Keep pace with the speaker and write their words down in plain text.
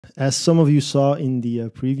As some of you saw in the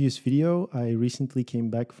previous video, I recently came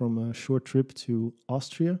back from a short trip to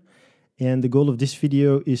Austria, and the goal of this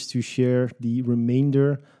video is to share the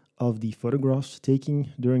remainder of the photographs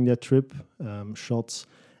taken during that trip, shots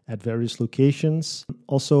at various locations.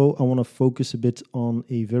 Also, I want to focus a bit on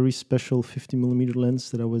a very special 50mm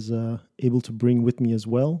lens that I was able to bring with me as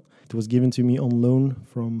well. It was given to me on loan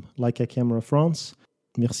from Leica Camera France.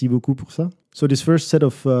 Merci beaucoup pour ça. So this first set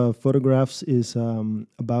of photographs is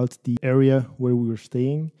about the area where we were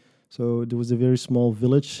staying. So there was a very small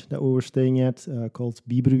village that we were staying at called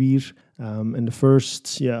Bieberwier. And the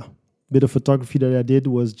first bit of photography that I did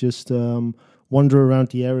was just wander around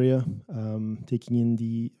the area, taking in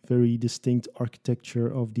the very distinct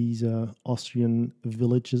architecture of these Austrian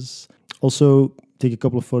villages. Also take a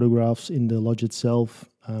couple of photographs in the lodge itself.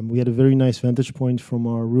 We had a very nice vantage point from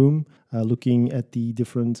our room, looking at the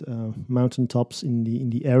different mountain tops in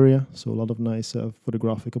the area. So a lot of nice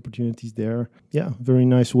photographic opportunities there. Yeah, very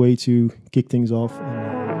nice way to kick things off.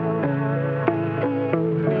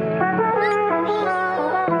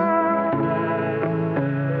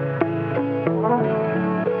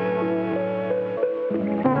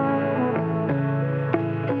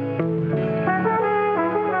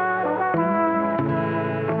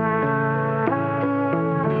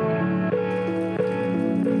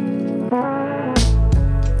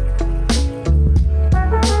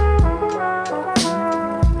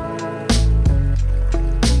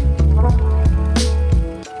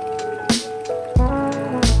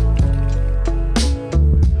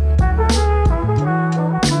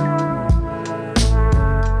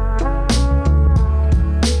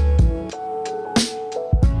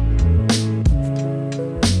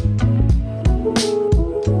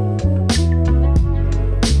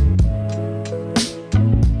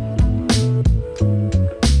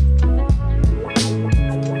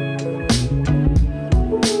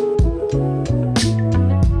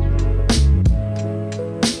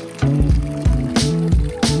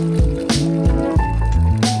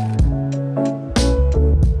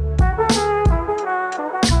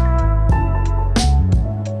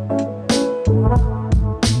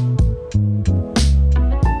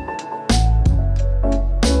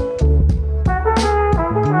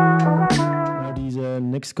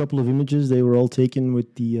 Next couple of images, they were all taken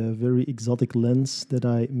with the very exotic lens that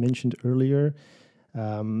I mentioned earlier,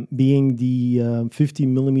 being the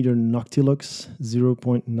 50mm Noctilux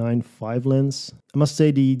 0.95 lens. I must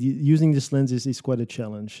say using this lens is quite a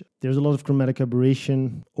challenge. There's a lot of chromatic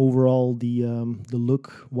aberration. Overall, the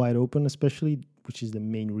look wide open especially, which is the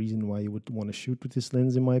main reason why you would want to shoot with this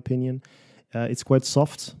lens in my opinion. It's quite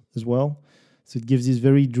soft as well, so it gives this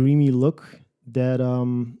very dreamy look that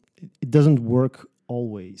it doesn't work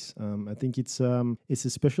always. I think it's a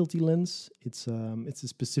specialty lens. It's a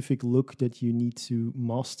specific look that you need to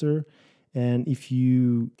master, and if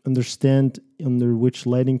you understand under which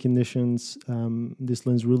lighting conditions this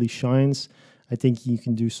lens really shines, I think you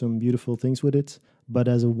can do some beautiful things with it. But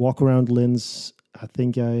as a walk-around lens, I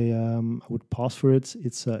think I would pass for it.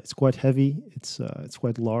 It's quite heavy. It's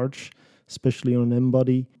quite large, especially on an M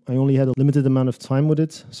body. I only had a limited amount of time with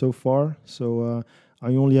it so far, so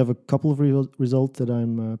I only have a couple of results that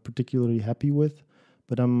I'm particularly happy with,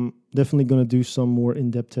 but I'm definitely going to do some more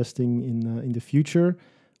in-depth testing in the future,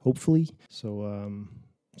 hopefully. So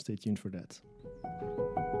stay tuned for that.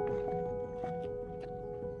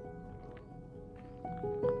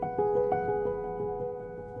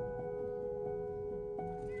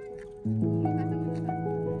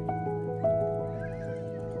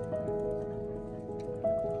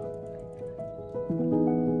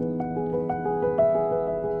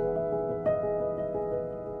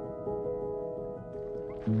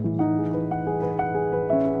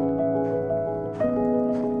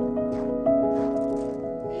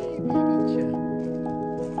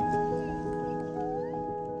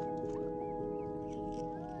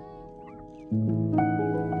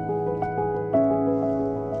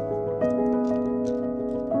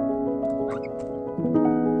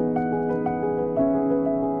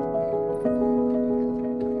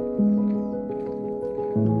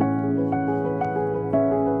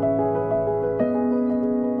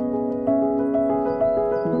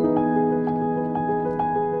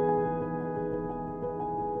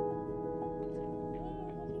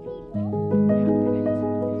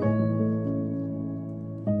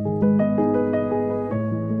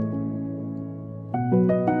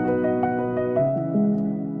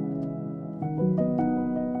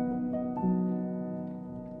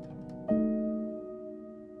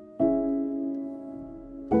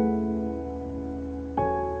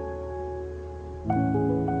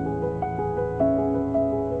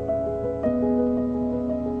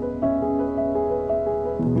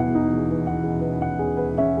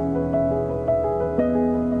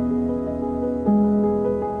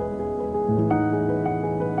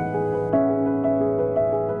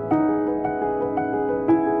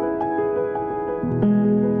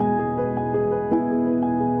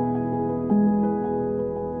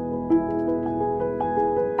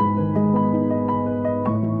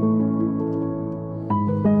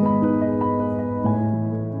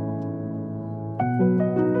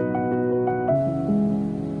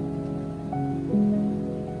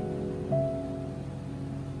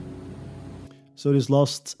 So this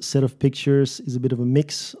last set of pictures is a bit of a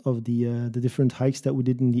mix of the different hikes that we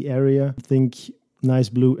did in the area. I think nice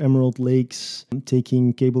blue emerald lakes,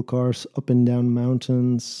 taking cable cars up and down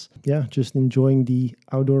mountains. Yeah, just enjoying the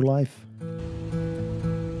outdoor life.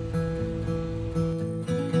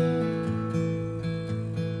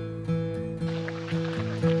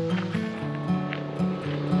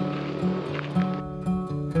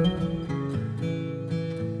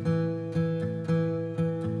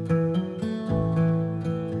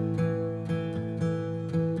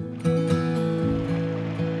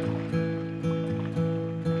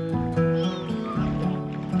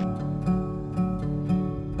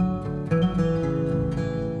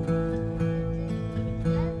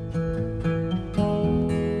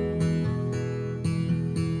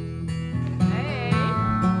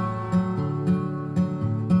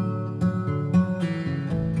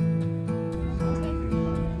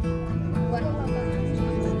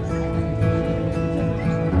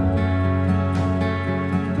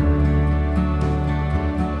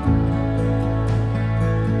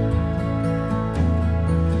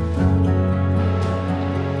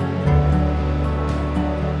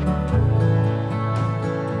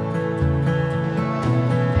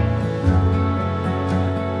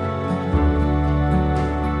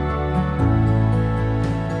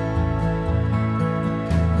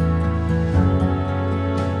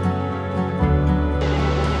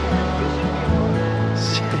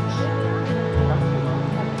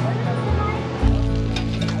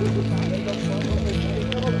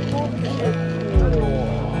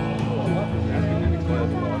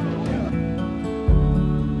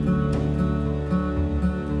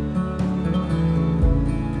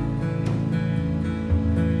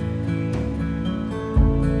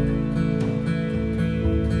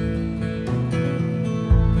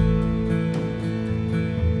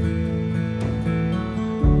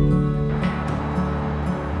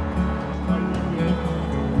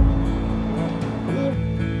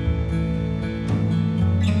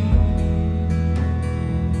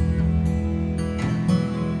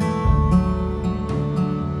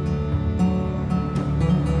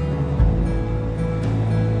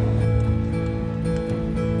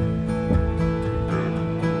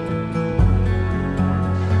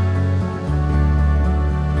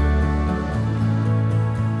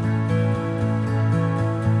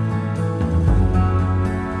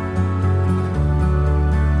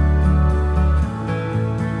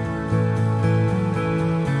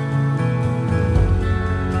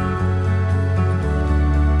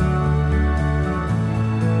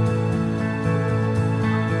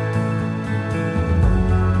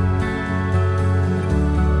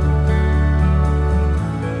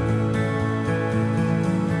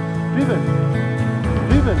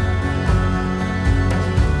 Driven.